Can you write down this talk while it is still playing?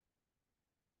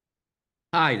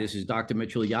Hi, this is Dr.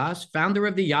 Mitchell Yas, founder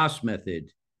of the Yas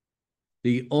Method,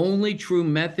 the only true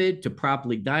method to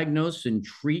properly diagnose and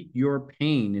treat your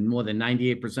pain. In more than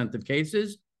 98% of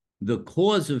cases, the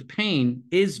cause of pain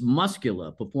is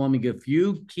muscular. Performing a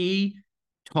few key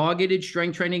targeted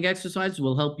strength training exercises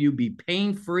will help you be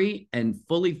pain-free and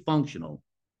fully functional.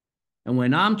 And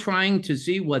when I'm trying to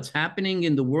see what's happening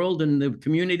in the world and the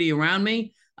community around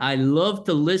me, I love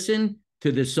to listen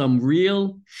to the Some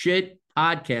Real Shit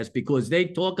podcast because they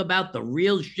talk about the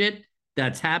real shit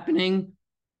that's happening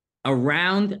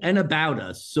around and about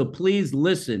us. So please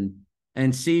listen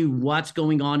and see what's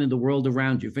going on in the world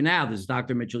around you. For now, this is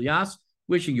Dr. Mitchell Yas,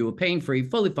 wishing you a pain-free,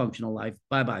 fully functional life.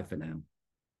 Bye-bye for now.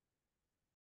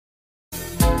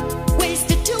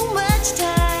 Wasted too much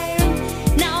time.